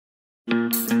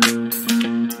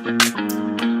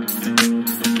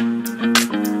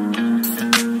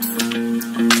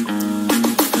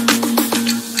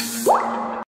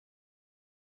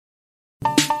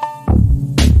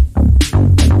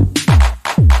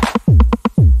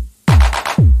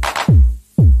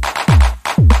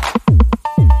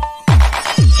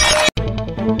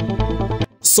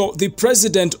So the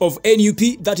president of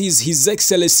NUP, that is His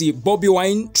Excellency Bobi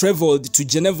Wine, traveled to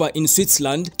Geneva in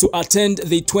Switzerland to attend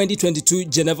the 2022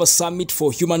 Geneva Summit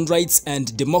for Human Rights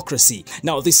and Democracy.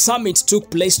 Now, the summit took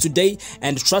place today,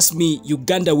 and trust me,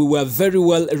 Uganda, we were very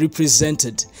well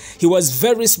represented. He was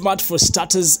very smart for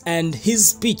starters, and his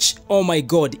speech, oh my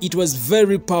God, it was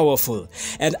very powerful.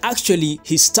 And actually,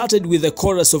 he started with the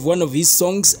chorus of one of his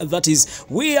songs, that is,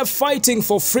 "We are fighting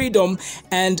for freedom,"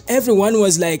 and everyone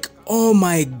was like, oh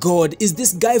my God, is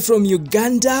this guy from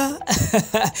Uganda?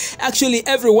 Actually,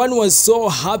 everyone was so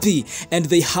happy and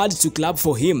they had to clap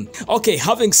for him. Okay,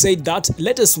 having said that,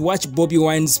 let us watch Bobi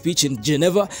Wine's speech in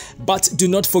Geneva, but do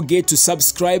not forget to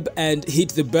subscribe and hit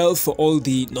the bell for all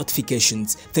the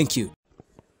notifications. Thank you.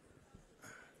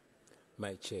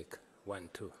 My check, 1,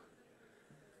 2.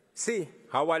 See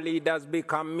how our leaders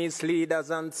become misleaders,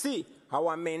 and see how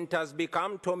our mentors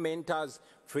become tormentors.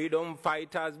 Freedom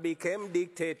fighters became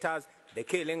dictators. They're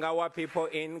killing our people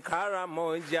in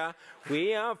Karamoja.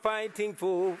 We are fighting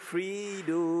for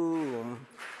freedom.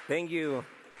 Thank you.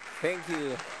 Thank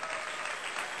you.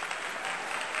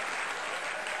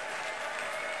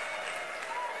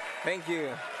 Thank you.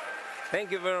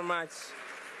 Thank you very much.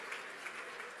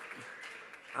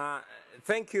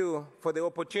 Thank you for the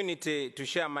opportunity to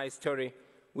share my story,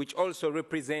 which also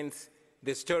represents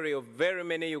the story of very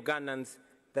many Ugandans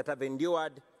that have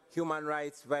endured human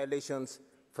rights violations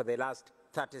for the last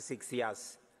 36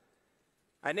 years.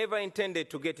 I never intended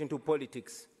to get into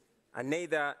politics, and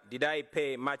neither did I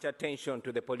pay much attention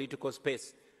to the political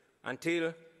space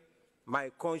until my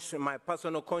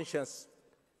personal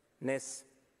consciousness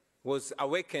was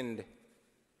awakened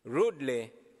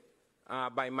rudely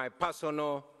by my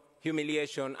personal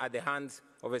humiliation at the hands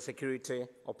of a security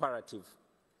operative.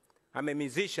 I'm a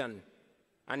musician,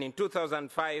 and in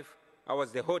 2005, I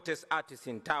was the hottest artist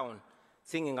in town,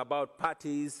 singing about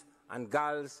parties and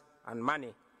girls and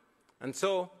money. And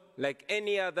so, like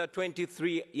any other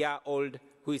 23-year-old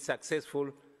who is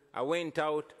successful, I went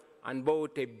out and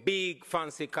bought a big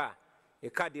fancy car, a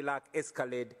Cadillac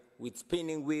Escalade with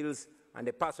spinning wheels and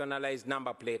a personalized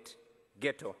number plate,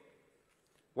 Ghetto.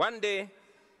 One day,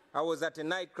 I was at a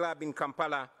nightclub in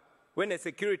Kampala when a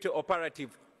security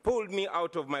operative pulled me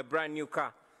out of my brand new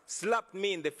car, slapped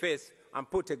me in the face, and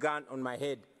put a gun on my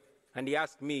head. And he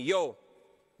asked me, "Yo,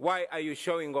 why are you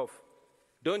showing off?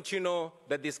 Don't you know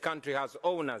that this country has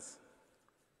owners?"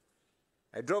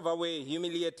 I drove away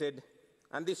humiliated,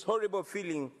 and this horrible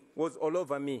feeling was all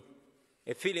over me,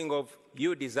 a feeling of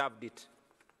you deserved it.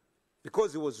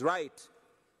 Because he was right,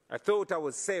 I thought I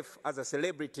was safe as a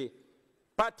celebrity,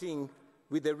 partying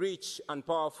with the rich and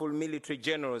powerful military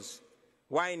generals,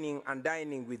 whining and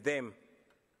dining with them.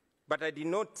 But I did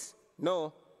not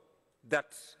know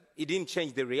that it didn't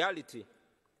change the reality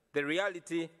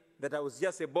that I was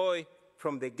just a boy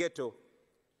from the ghetto,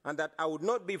 and that I would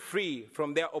not be free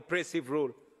from their oppressive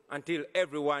rule until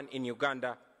everyone in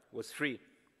Uganda was free.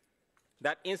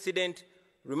 That incident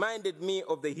reminded me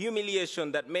of the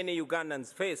humiliation that many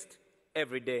Ugandans faced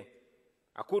every day.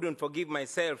 I couldn't forgive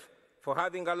myself for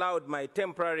having allowed my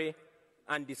temporary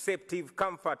and deceptive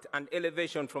comfort and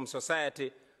elevation from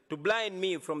society to blind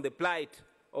me from the plight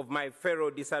of my fellow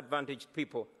disadvantaged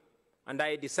people. And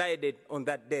I decided on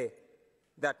that day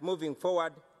that moving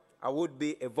forward, I would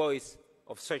be a voice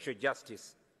of social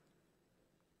justice.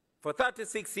 For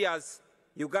 36 years,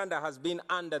 Uganda has been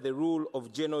under the rule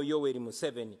of General Yoweri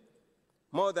Museveni.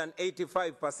 More than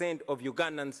 85% of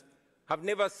Ugandans have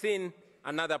never seen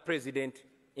another president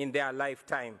in their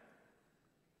lifetime.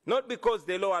 Not because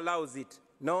the law allows it,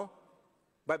 no,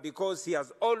 but because he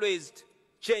has always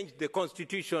changed the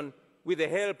constitution with the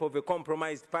help of a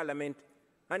compromised parliament,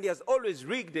 and he has always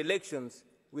rigged elections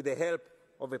with the help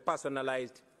of a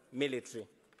personalized military.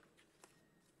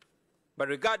 But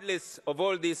regardless of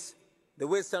all this, the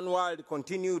Western world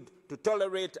continued to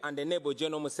tolerate and enable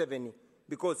General Museveni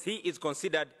because he is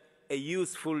considered a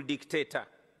useful dictator,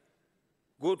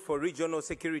 good for regional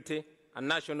security and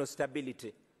national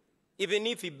stability, even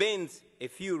if he bends a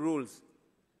few rules.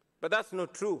 But that's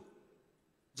not true.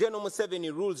 General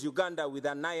Museveni rules Uganda with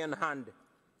an iron hand.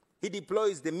 He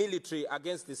deploys the military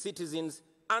against the citizens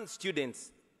and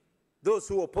students. Those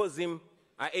who oppose him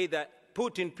are either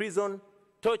put in prison,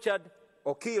 tortured,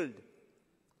 or killed.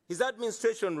 His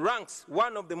administration ranks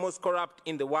one of the most corrupt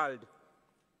in the world.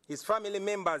 his family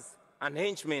members and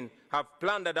henchmen have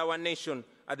plundered our nation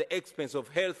at the expense of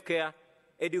healthcare,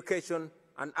 education,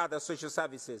 and other social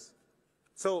services.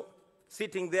 So,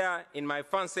 sitting there in my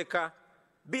fancy car,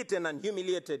 beaten and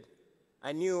humiliated,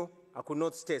 I knew I could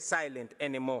not stay silent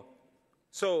anymore.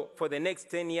 So, for the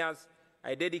next 10 years,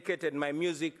 I dedicated my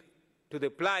music to the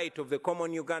plight of the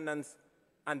common Ugandans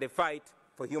and the fight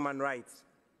for human rights.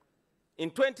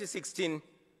 In 2016,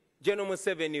 General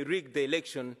Museveni rigged the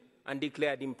election and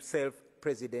declared himself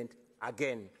president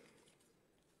again.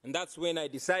 And that's when I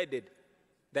decided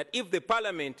that if the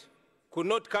parliament could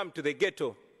not come to the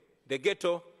ghetto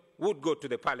would go to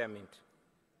the parliament.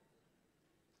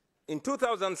 In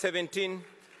 2017,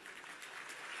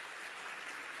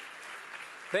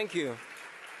 thank you.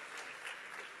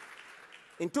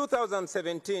 In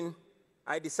 2017,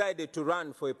 I decided to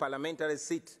run for a parliamentary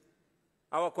seat.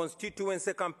 Our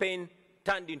constituency campaign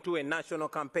turned into a national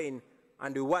campaign,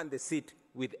 and we won the seat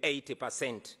with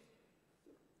 80%.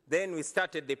 Then we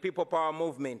started the People Power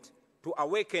movement to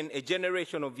awaken a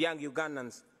generation of young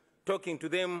Ugandans, talking to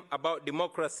them about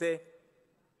democracy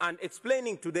and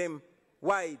explaining to them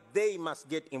why they must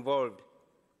get involved.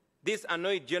 This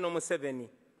annoyed General Museveni,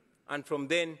 and from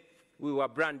then we were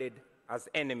branded as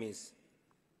enemies.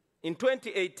 In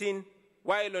 2018,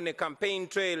 while on a campaign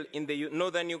trail in the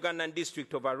northern Ugandan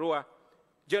district of Arua,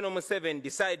 General Museveni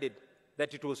decided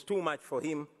that it was too much for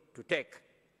him to take.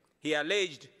 He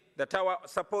alleged that our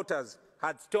supporters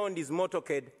had stoned his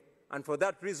motorcade, and for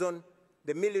that reason,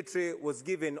 the military was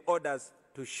given orders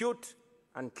to shoot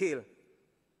and kill.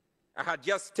 I had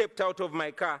just stepped out of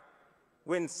my car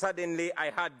when suddenly I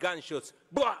heard gunshots,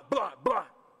 blah, blah, blah.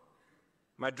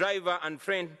 My driver and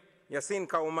friend, Yasin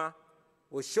Kauma,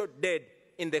 was shot dead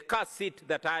in the car seat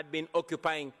that I had been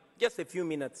occupying just a few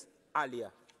minutes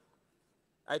earlier.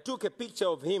 I took a picture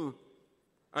of him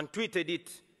and tweeted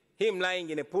it, him lying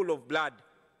in a pool of blood.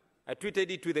 I tweeted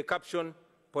it with the caption,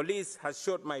 "Police has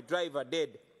shot my driver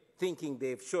dead," thinking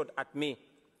they've shot at me.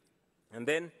 And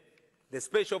then the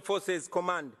Special Forces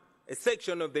Command, a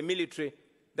section of the military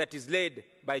that is led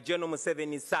by General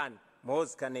Museveni's son,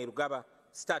 Muhoozi Kainerugaba,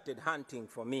 started hunting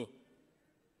for me.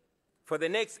 For the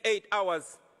next 8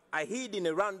 hours, I hid in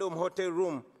a random hotel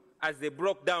room as they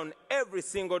broke down every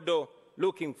single door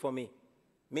looking for me.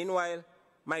 Meanwhile,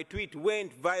 my tweet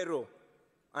went viral,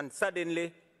 and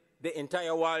suddenly the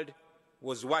entire world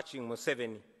was watching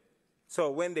Museveni.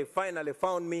 So when they finally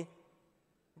found me,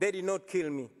 they did not kill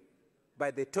me,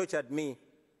 but they tortured me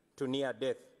to near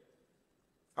death.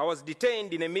 I was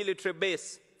detained in a military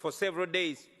base for several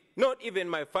days. Not even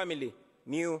my family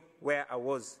knew where I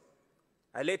was.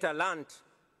 I later learned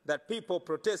that people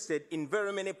protested in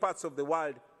very many parts of the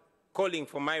world calling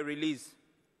for my release.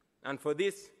 And for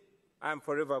this, I am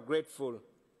forever grateful,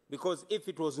 because if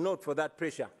it was not for that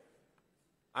pressure,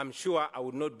 I'm sure I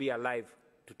would not be alive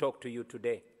to talk to you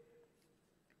today.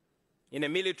 In a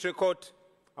military court,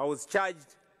 I was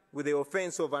charged with the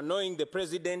offense of annoying the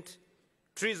president,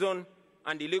 treason,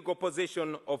 and illegal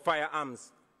possession of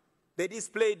firearms. They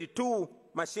displayed 2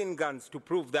 machine guns to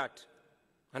prove that.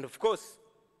 And of course,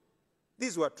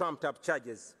 these were trumped-up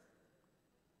charges.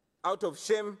 Out of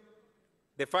shame,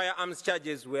 the firearms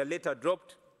charges were later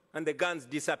dropped and the guns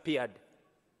disappeared.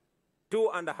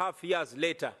 2.5 years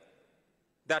later,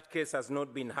 that case has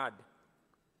not been heard.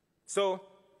 So,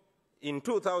 in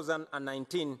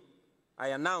 2019, I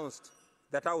announced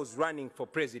that I was running for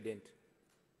president.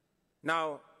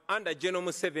 Now, under General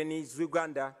Museveni's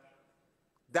Uganda,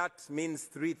 that means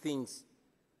 3 things.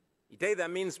 It either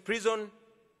means prison,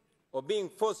 or being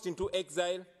forced into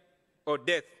exile, or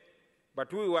death.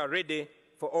 But we were ready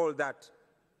for all that.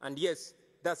 And yes,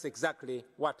 that's exactly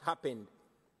what happened.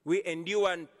 We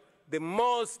endured the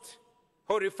most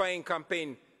horrifying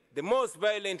campaign, the most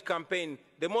violent campaign,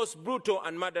 the most brutal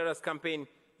and murderous campaign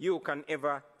you can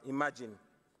ever imagine.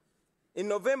 In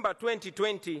November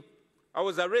 2020, I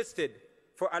was arrested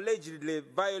for allegedly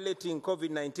violating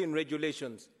COVID-19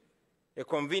 regulations, a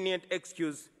convenient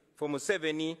excuse for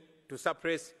Museveni to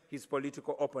suppress his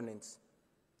political opponents.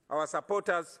 Our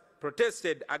supporters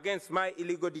protested against my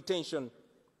illegal detention,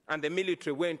 and the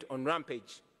military went on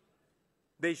rampage.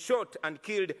 They shot and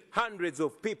killed hundreds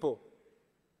of people.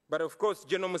 But of course,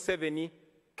 General Museveni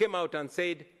came out and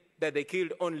said that they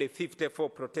killed only 54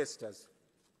 protesters.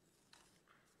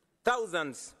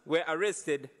 Thousands were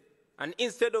arrested, and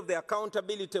instead of the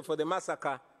accountability for the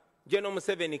massacre, General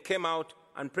Museveni came out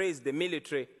and praised the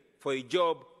military for a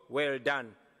job well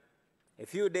done. A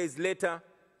few days later,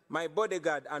 my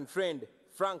bodyguard and friend,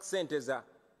 Frank Senteza,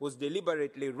 was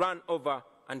deliberately run over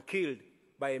and killed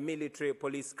by a military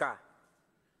police car.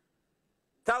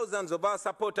 Thousands of our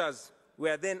supporters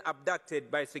were then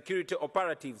abducted by security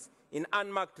operatives in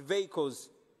unmarked vehicles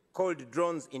called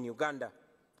drones in Uganda.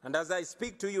 And as I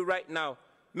speak to you right now,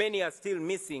 many are still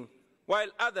missing, while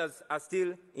others are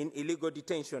still in illegal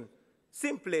detention,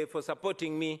 simply for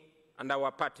supporting me and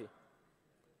our party.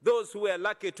 Those who were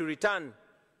lucky to return,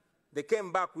 they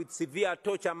came back with severe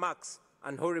torture marks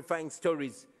and horrifying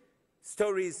stories.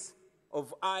 Stories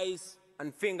of eyes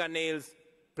and fingernails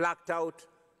plucked out,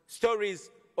 stories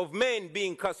of men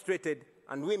being castrated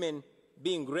and women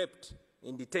being raped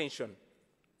in detention.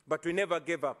 But we never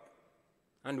gave up,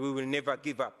 and we will never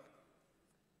give up.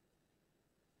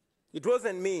 It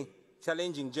wasn't me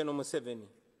challenging General Museveni.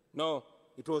 No,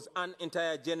 it was an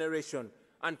entire generation.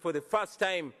 And for the first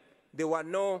time, there were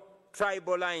no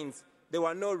tribal lines, there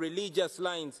were no religious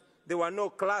lines, there were no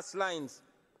class lines.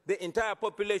 The entire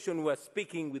population was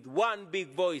speaking with one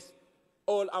big voice.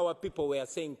 All our people were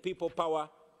saying, people power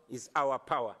is our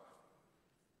power.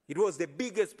 It was the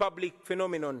biggest public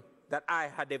phenomenon that I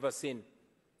had ever seen.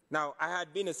 Now, I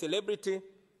had been a celebrity,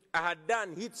 I had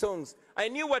done hit songs, I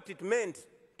knew what it meant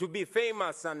to be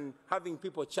famous and having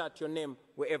people chant your name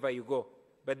wherever you go.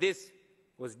 But this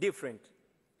was different.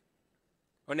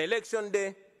 On election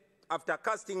day, after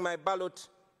casting my ballot,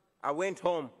 I went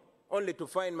home only to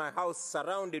find my house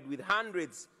surrounded with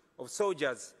hundreds of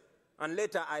soldiers. And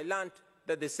later I learned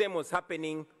that the same was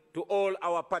happening to all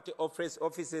our party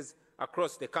offices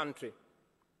across the country.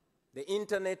 The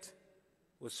internet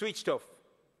was switched off.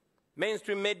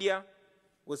 Mainstream media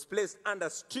was placed under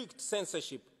strict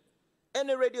censorship.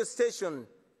 Any radio station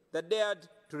that dared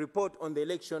to report on the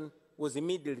election was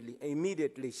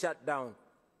immediately shut down.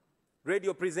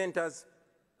 Radio presenters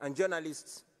and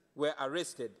journalists were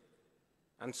arrested.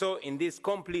 And so in this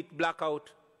complete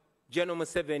blackout, General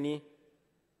Museveni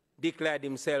declared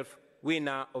himself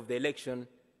winner of the election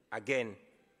again.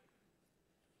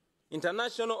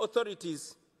 International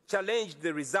authorities challenged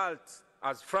the results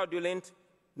as fraudulent,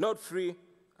 not free,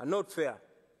 and not fair.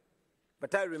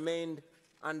 But I remained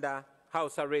under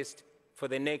house arrest for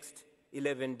the next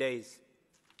 11 days.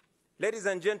 Ladies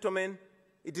and gentlemen,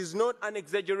 it is not an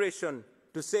exaggeration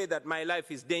to say that my life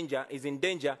is in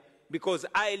danger because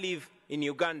I live in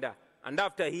Uganda, and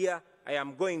after here, I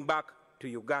am going back to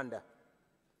Uganda.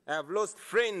 I have lost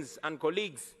friends and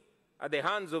colleagues at the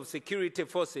hands of security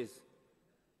forces.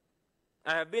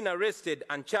 I have been arrested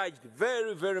and charged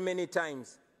very, very many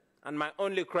times, and my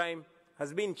only crime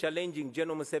has been challenging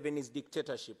General Museveni's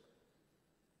dictatorship.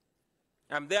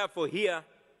 I'm therefore here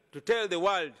to tell the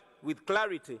world with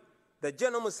clarity that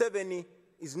General Museveni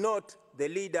is not the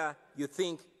leader you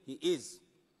think he is.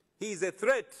 He is a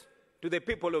threat to the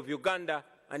people of Uganda,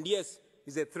 and yes,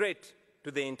 he's a threat to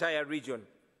the entire region.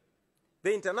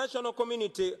 The international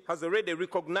community has already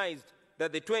recognized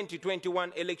that the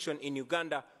 2021 election in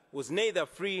Uganda was neither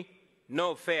free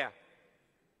nor fair.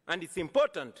 And it's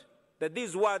important that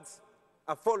these words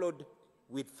are followed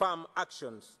with firm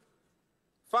actions.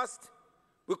 First,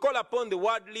 we call upon the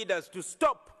world leaders to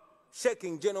stop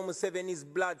shaking General Museveni's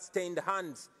blood-stained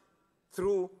hands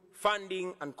through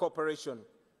funding and cooperation.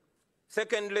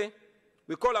 Secondly,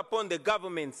 we call upon the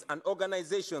governments and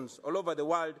organizations all over the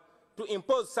world to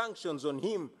impose sanctions on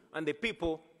him and the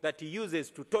people that he uses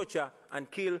to torture and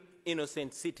kill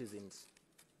innocent citizens.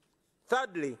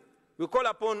 Thirdly, we call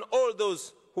upon all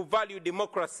those who value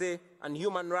democracy and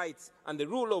human rights and the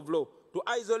rule of law to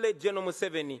isolate General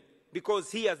Museveni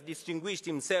because he has distinguished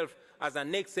himself as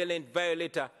an excellent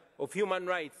violator of human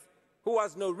rights who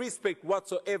has no respect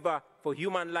whatsoever for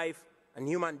human life and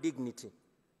human dignity.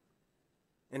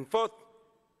 And fourth,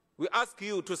 we ask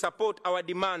you to support our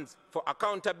demands for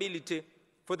accountability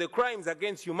for the crimes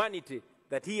against humanity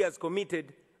that he has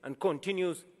committed and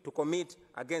continues to commit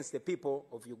against the people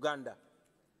of Uganda.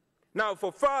 Now,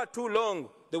 for far too long,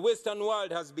 the Western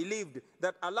world has believed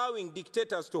that allowing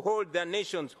dictators to hold their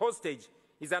nations hostage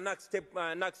is an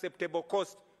unacceptable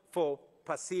cost for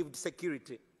perceived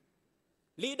security.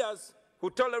 Leaders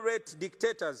who tolerate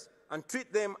dictators and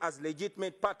treat them as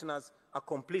legitimate partners are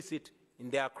complicit in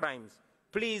their crimes.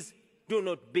 Please do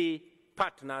not be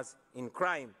partners in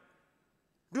crime.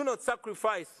 Do not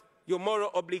sacrifice your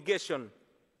moral obligation.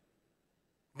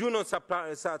 Do not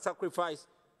sacrifice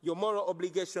your moral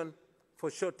obligation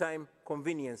for short-time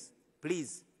convenience.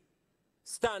 Please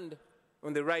stand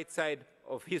on the right side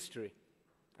of history.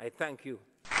 I thank you.